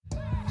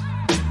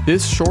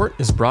This short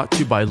is brought to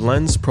you by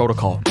Lens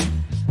Protocol.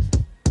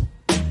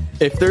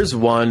 If there's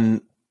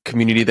one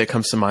community that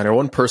comes to mind, or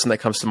one person that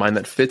comes to mind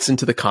that fits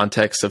into the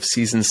context of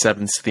season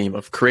 7's theme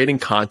of creating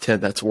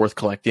content that's worth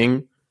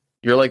collecting,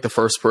 you're like the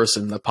first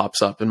person that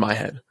pops up in my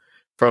head.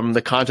 From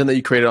the content that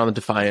you created on the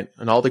Defiant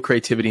and all the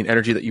creativity and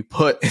energy that you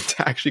put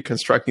into actually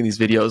constructing these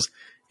videos,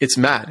 it's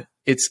mad.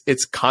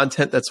 It's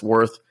content that's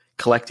worth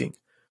collecting.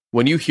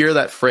 When you hear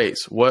that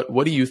phrase,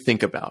 what do you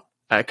think about?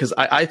 Because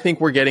I think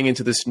we're getting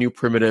into this new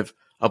primitive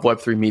of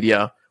Web3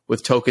 media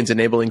with tokens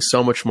enabling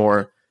so much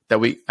more that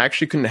we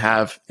actually couldn't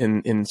have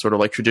in sort of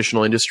like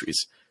traditional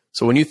industries.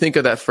 So when you think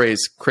of that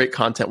phrase, create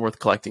content worth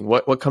collecting,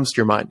 what comes to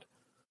your mind?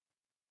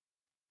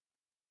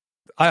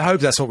 I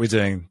hope that's what we're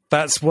doing.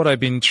 That's what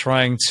I've been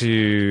trying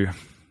to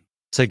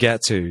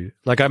get to.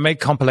 Like I make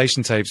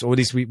compilation tapes, or at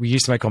least we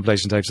used to make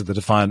compilation tapes of the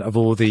Defiant of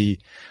all the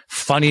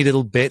funny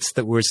little bits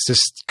that were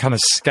just kind of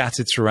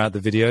scattered throughout the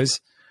videos,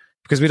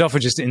 because we'd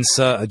often just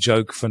insert a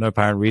joke for no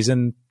apparent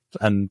reason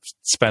and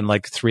spend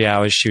like 3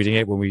 hours shooting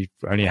it when we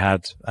only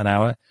had an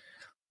hour,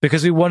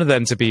 because we wanted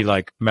them to be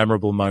like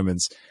memorable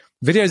moments.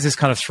 Video is this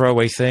kind of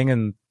throwaway thing,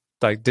 and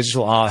like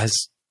digital art has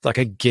like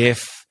a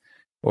GIF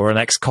or an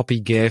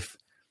Xcopy GIF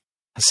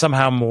has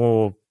somehow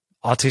more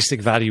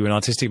artistic value and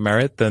artistic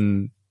merit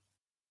than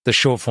the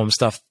short form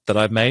stuff that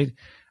I've made.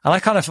 And I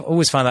kind of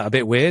always found that a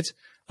bit weird.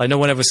 Like no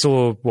one ever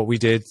saw what we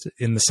did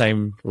in the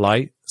same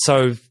light.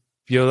 So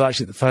you're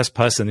actually the first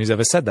person who's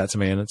ever said that to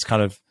me. And it's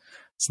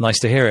nice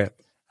to hear it.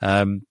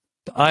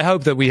 I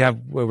hope that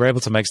we're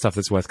able to make stuff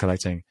that's worth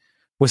collecting.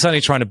 We're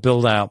certainly trying to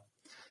build out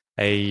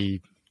a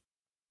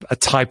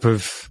type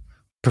of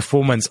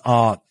performance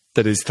art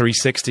that is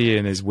 360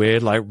 and is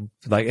weird. Like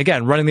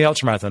again, running the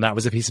ultramarathon, that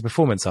was a piece of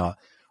performance art.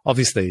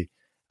 Obviously,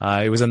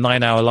 it was a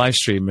 9-hour live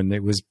stream and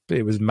it was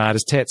mad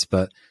as tits,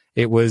 but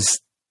it was,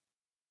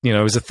 it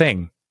was a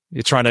thing.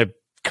 You're trying to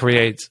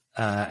create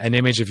an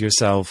image of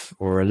yourself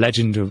or a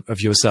legend of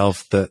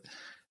yourself that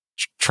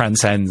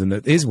transcends and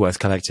that is worth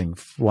collecting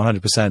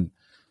 100%.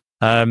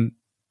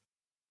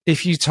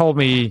 If you told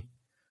me,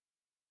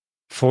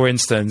 for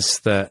instance,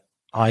 that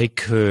I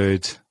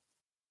could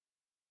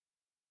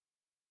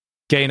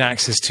gain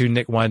access to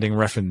Nick Winding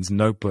Refn's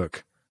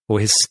notebook or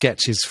his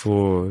sketches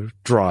for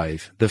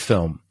Drive, the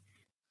film,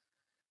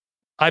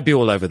 I'd be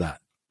all over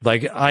that.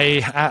 Like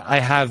I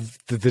have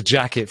the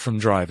jacket from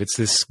Drive. It's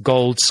this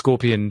gold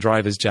Scorpion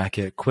driver's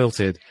jacket,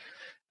 quilted,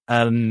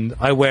 and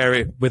I wear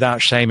it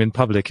without shame in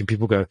public. And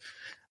people go,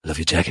 "I love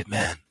your jacket,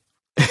 man.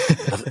 I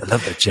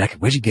love that jacket.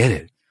 Where'd you get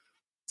it?"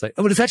 It's like,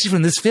 "Oh, well, it's actually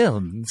from this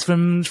film. It's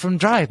from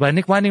Drive by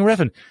Nick Winding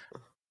Refn."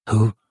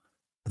 Who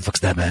the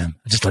fuck's that, man?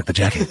 I just like the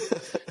jacket.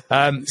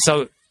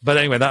 But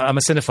anyway, I'm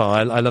a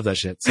cinephile. I love that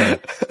shit.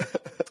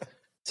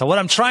 So what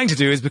I'm trying to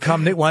do is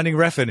become Nick Winding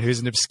Refn,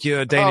 who's an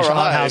obscure Danish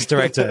art house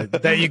director.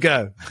 There you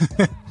go.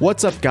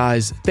 What's up,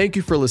 guys? Thank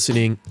you for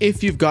listening.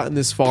 If you've gotten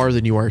this far,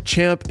 then you are a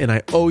champ, and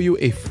I owe you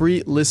a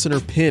free listener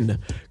pin.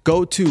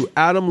 Go to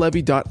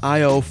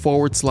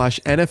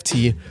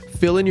adamlevy.io/NFT,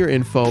 fill in your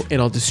info,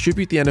 and I'll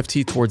distribute the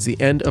NFT towards the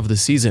end of the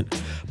season.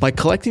 By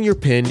collecting your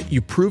pin,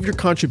 you prove your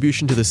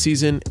contribution to the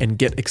season and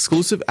get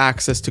exclusive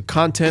access to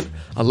content,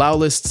 allow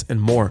lists, and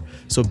more.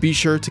 So be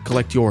sure to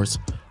collect yours.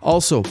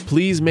 Also,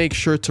 please make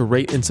sure to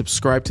rate and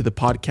subscribe to the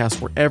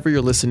podcast wherever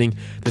you're listening.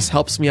 This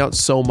helps me out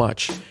so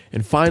much.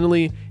 And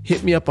finally,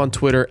 hit me up on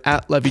Twitter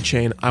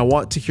 @LevyChain. I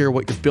want to hear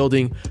what you're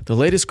building, the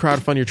latest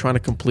crowdfund you're trying to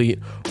complete,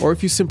 or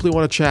if you simply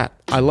want to chat.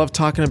 I love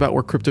talking about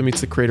where crypto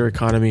meets the creator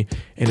economy,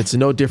 and it's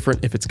no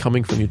different if it's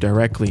coming from you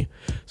directly.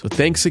 So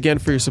thanks again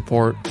for your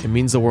support. It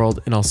means the world,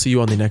 and I'll see you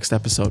on the next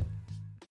episode.